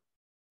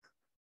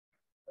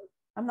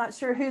 I'm not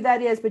sure who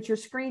that is, but your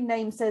screen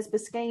name says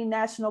Biscayne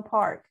National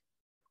Park.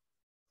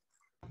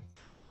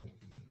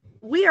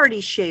 We already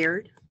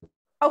shared.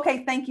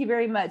 Okay, thank you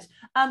very much.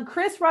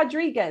 Chris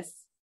Rodriguez.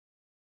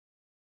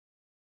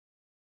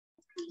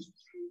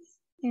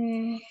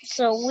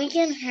 So we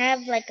can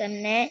have like a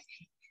net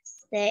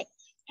that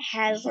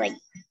has like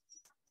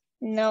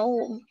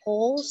no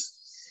holes,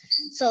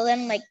 so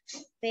then like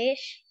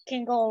fish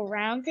can go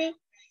around it,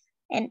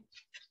 and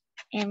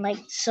like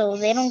so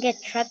they don't get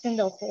trapped in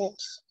the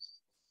holes.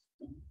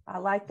 I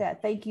like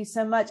that. Thank you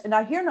so much. And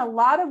I'm hearing a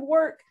lot of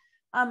work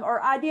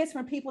or ideas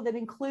from people that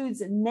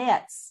includes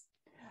nets.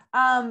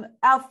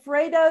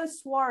 Alfredo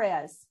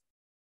Suarez.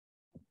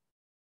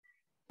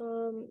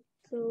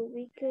 So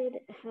we could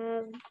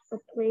have a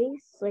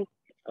place like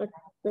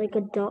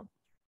a dock.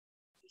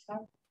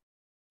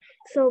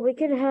 so we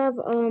could have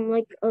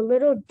like a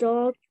little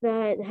dog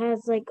that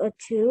has like a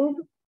tube,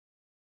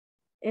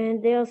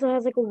 and they also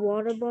has like a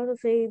water bottle.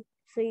 So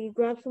you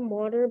grab some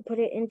water, put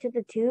it into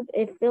the tube,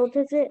 it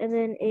filters it, and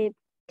then it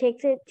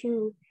takes it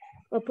to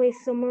a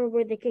place somewhere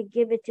where they could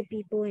give it to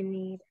people in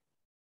need.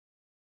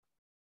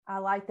 I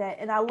like that.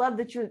 And I love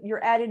that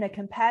you're adding a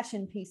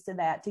compassion piece to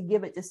that, to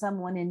give it to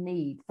someone in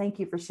need. Thank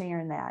you for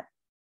sharing that.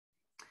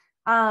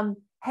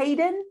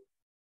 Hayden?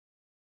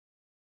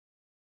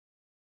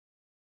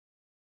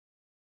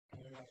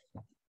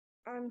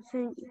 I'm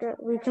saying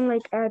that we can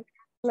like add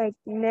like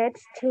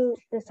nets to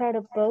the side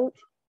of boats.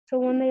 So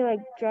when they like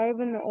drive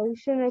in the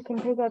ocean, they can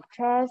pick up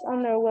trash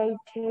on their way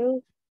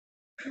too.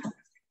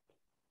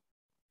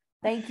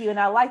 Thank you. And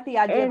I like the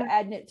idea of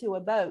adding it to a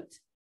boat.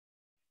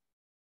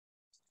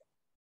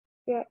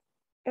 Yeah.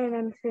 And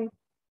I'm saying,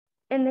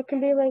 and it can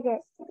be like a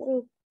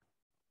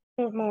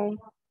little,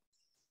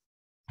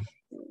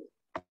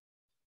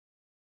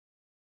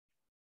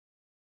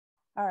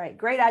 all right,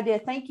 great idea.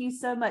 Thank you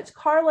so much.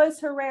 Carlos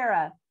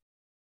Herrera.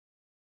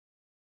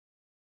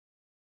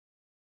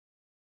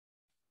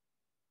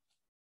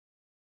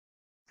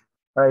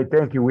 All right,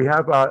 thank you. We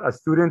have a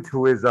student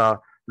who is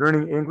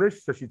learning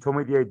English. So she told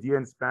me the idea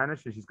in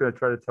Spanish, and she's going to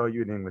try to tell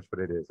you in English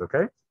what it is,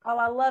 okay? Oh,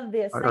 I love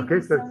this. Thank okay,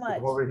 you so so much.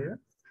 Come over here.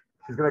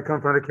 She's going to come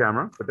in front of the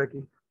camera. But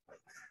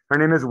her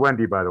name is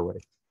Wendy, by the way.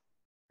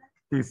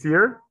 Do you see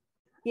her?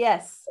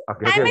 Yes.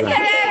 Okay.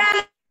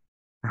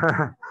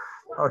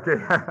 Okay.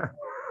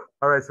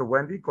 All right, so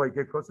Wendy, go ahead,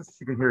 get closer so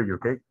she can hear you,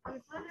 okay?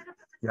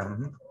 Yeah.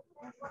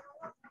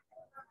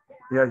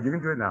 Yeah, you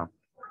can do it now.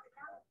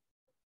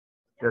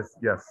 Yes,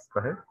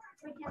 go ahead.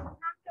 We can pump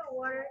the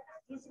water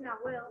using a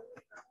wheel.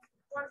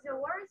 Once the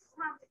water is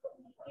pumped,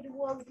 it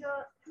will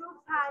go through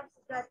pipes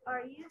that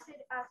are used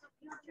as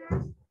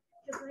filters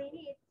to clean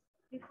it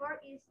before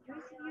it's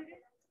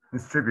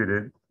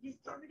distributed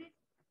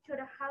to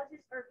the houses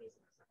or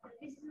business.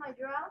 This is my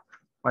drawing.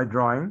 My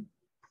drawing.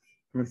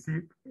 Can you see?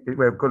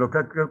 Wait, go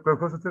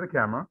closer to the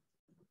camera.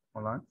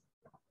 Hold on.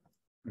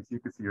 Let me see if you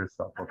can see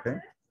yourself, okay?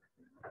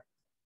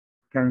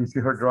 Can you see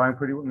her drawing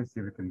pretty well? Let me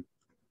see if we can.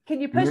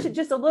 Can you push it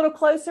just a little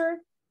closer?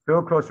 A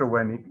little closer,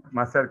 Wendy.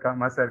 Más cerca,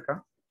 más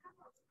cerca.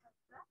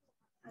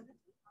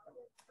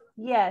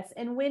 Yes,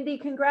 and Wendy,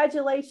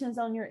 congratulations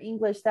on your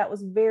English. That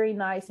was very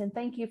nice, and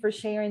thank you for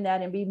sharing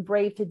that and being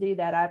brave to do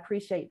that. I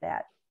appreciate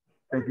that.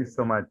 Thank you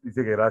so much. Dice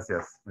que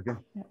gracias. Okay.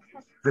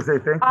 Just say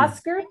thank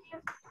you.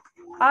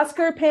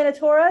 Oscar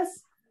Panatoras.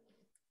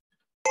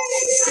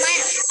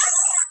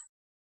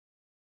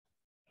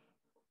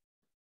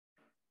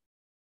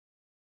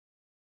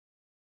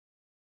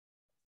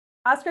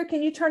 Oscar,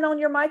 can you turn on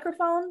your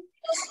microphone?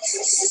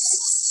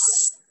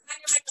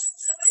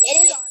 It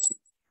is on.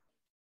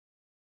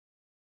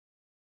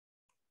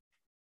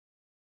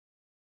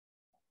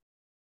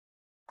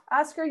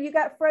 Oscar, you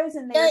got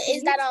frozen there.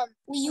 Is that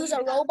we use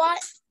a robot?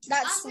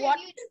 That's what.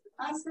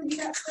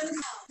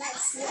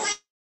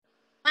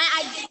 My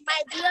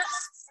idea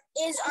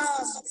is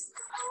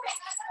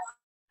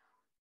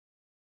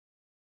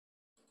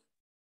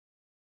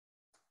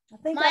I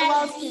think I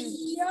lost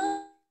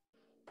you.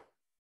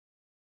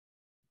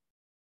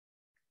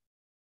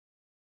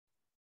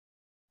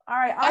 All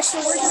right, Oscar,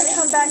 we're going to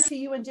come back to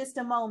you in just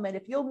a moment.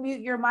 If you'll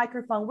mute your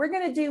microphone. We're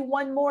going to do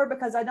one more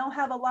because I don't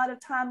have a lot of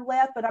time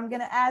left, but I'm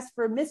going to ask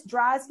for Miss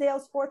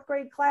Drysdale's 4th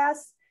grade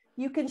class.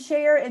 You can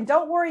share, and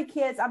don't worry,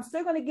 kids, I'm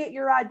still going to get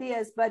your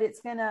ideas, but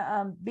it's going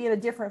to be in a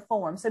different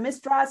form. So Miss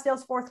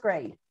Drysdale's 4th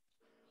grade.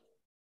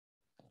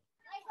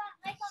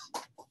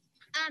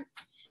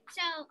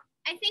 So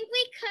I think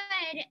we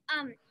could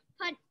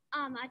put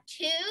a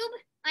tube,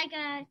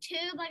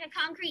 like a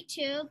concrete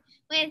tube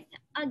with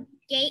a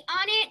gate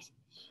on it.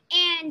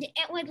 And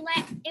it would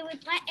let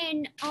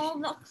in all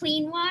the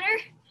clean water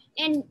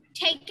and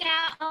take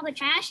out all the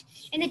trash.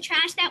 And the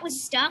trash that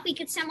was stuck, we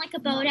could send like a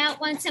boat out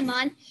once a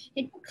month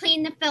to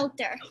clean the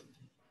filter.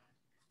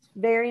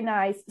 Very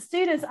nice.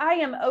 Students, I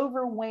am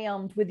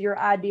overwhelmed with your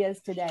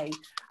ideas today.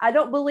 I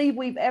don't believe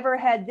we've ever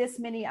had this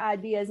many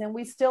ideas, and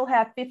we still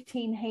have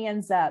 15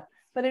 hands up.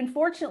 But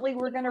unfortunately,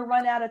 we're going to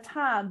run out of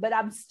time, but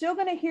I'm still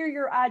going to hear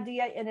your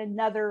idea in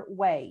another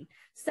way.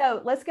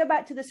 So let's go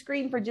back to the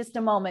screen for just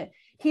a moment.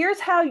 Here's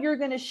how you're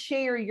going to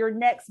share your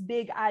next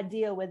big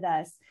idea with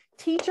us.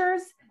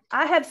 Teachers,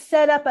 I have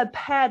set up a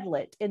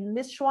Padlet, and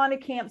Ms.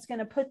 Schwanekamp's going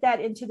to put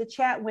that into the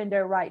chat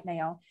window right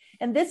now.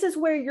 And this is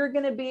where you're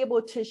going to be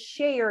able to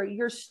share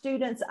your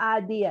students'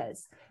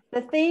 ideas. The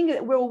thing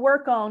that we'll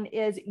work on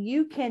is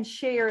you can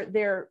share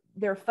their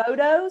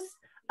photos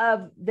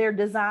of their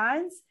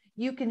designs.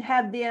 You can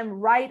have them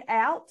write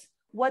out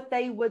what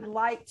they would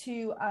like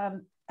to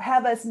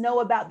have us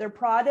know about their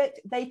product.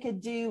 They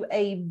could do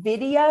a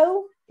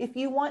video if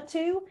you want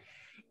to.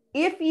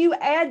 If you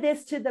add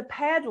this to the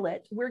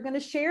Padlet, we're going to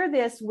share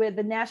this with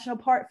the National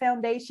Park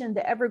Foundation,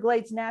 the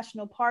Everglades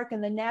National Park,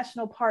 and the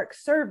National Park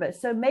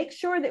Service. So make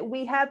sure that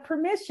we have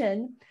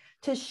permission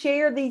to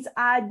share these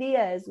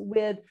ideas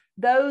with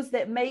those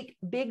that make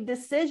big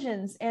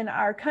decisions in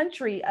our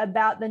country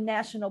about the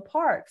national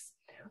parks.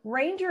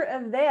 Ranger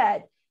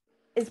Yvette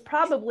is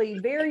probably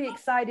very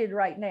excited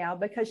right now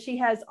because she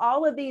has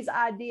all of these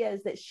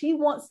ideas that she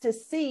wants to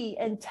see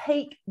and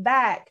take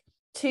back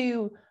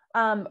to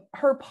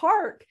her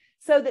park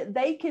so that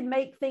they can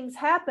make things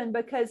happen.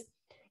 Because,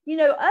 you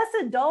know, us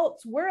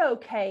adults, we're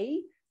okay,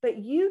 but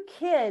you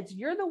kids,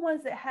 you're the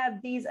ones that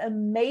have these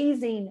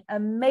amazing,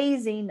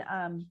 amazing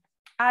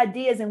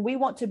ideas, and we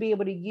want to be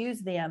able to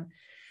use them.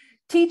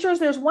 Teachers,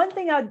 there's one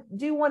thing I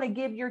do want to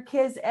give your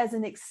kids as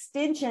an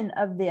extension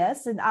of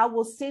this, and I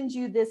will send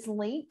you this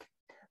link.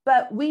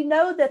 But we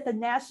know that the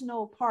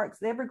national parks,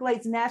 the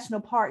Everglades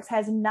National Parks,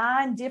 has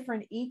 9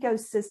 different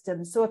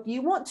ecosystems. So if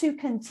you want to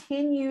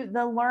continue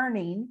the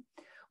learning,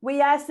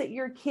 we ask that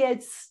your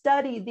kids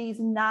study these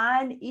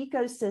 9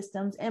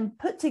 ecosystems and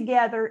put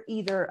together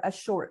either a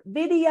short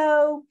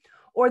video,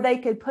 or they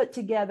could put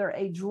together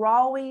a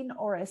drawing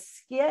or a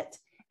skit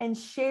and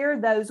share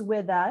those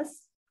with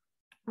us.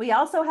 We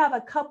also have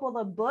a couple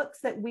of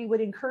books that we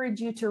would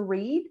encourage you to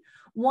read.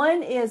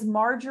 One is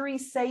Marjorie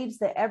Saves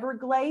the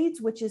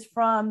Everglades, which is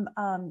from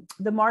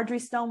the Marjorie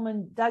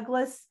Stoneman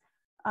Douglas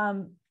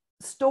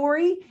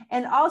story.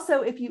 And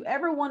also, if you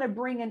ever want to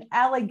bring an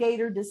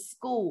alligator to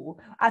school,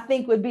 I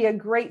think would be a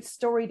great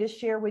story to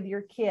share with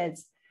your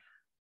kids.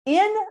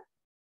 In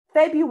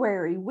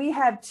February, we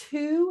have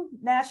 2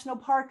 national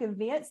park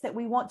events that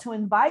we want to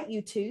invite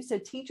you to. So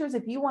teachers,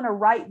 if you want to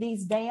write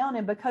these down,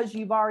 and because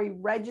you've already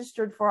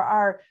registered for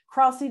our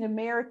Crossing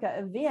America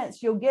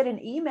events, you'll get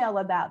an email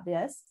about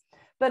this.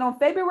 But on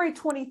February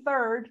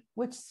 23rd,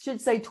 which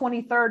should say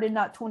 23rd and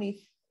not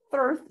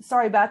 23rd,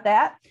 sorry about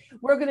that,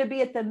 we're going to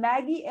be at the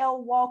Maggie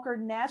L. Walker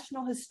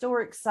National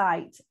Historic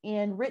Site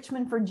in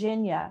Richmond,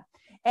 Virginia.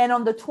 And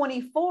on the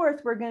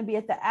 24th, we're going to be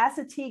at the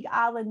Assateague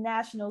Island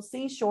National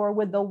Seashore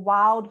with the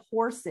wild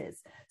horses.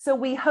 So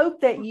we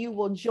hope that you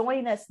will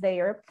join us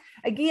there.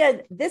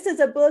 Again, this is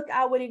a book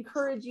I would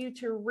encourage you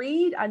to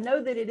read. I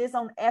know that it is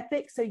on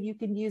Epic, so you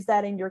can use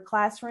that in your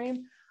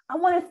classroom. I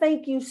want to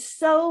thank you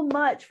so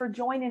much for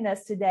joining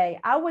us today.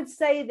 I would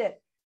say that,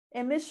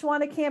 and Ms.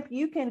 Schwannekamp,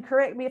 you can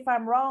correct me if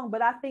I'm wrong,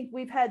 but I think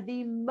we've had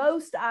the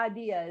most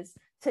ideas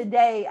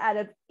today out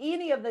of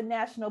any of the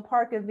national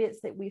park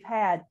events that we've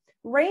had.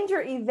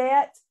 Ranger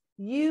Yvette,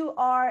 you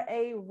are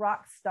a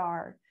rock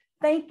star.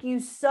 Thank you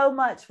so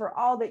much for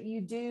all that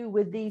you do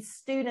with these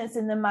students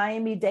in the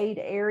Miami-Dade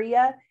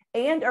area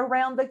and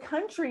around the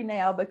country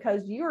now,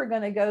 because you are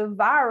going to go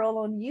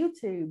viral on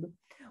YouTube.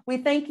 We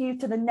thank you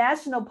to the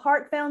National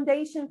Park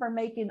Foundation for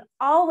making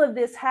all of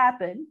this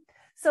happen.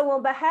 So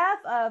on behalf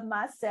of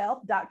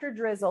myself, Dr.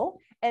 Drizzle,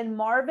 and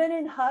Marvin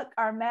and Huck,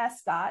 our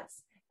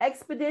mascots,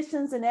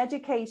 Expeditions and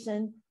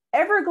Education,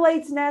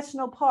 Everglades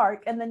National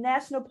Park, and the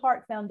National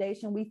Park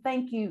Foundation, we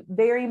thank you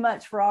very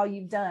much for all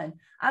you've done.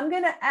 I'm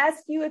going to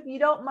ask you, if you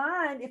don't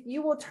mind, if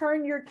you will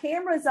turn your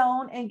cameras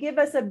on and give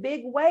us a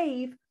big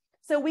wave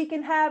so we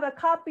can have a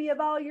copy of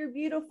all your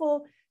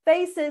beautiful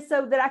faces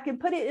so that I can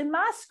put it in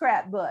my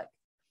scrapbook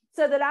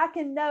so that I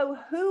can know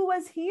who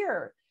was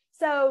here.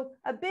 So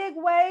a big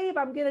wave.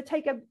 I'm going to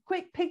take a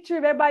quick picture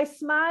of everybody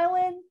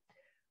smiling.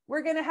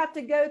 We're going to have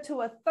to go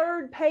to a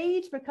 3rd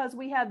page because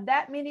we have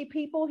that many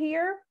people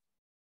here.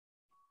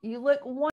 You look wonderful.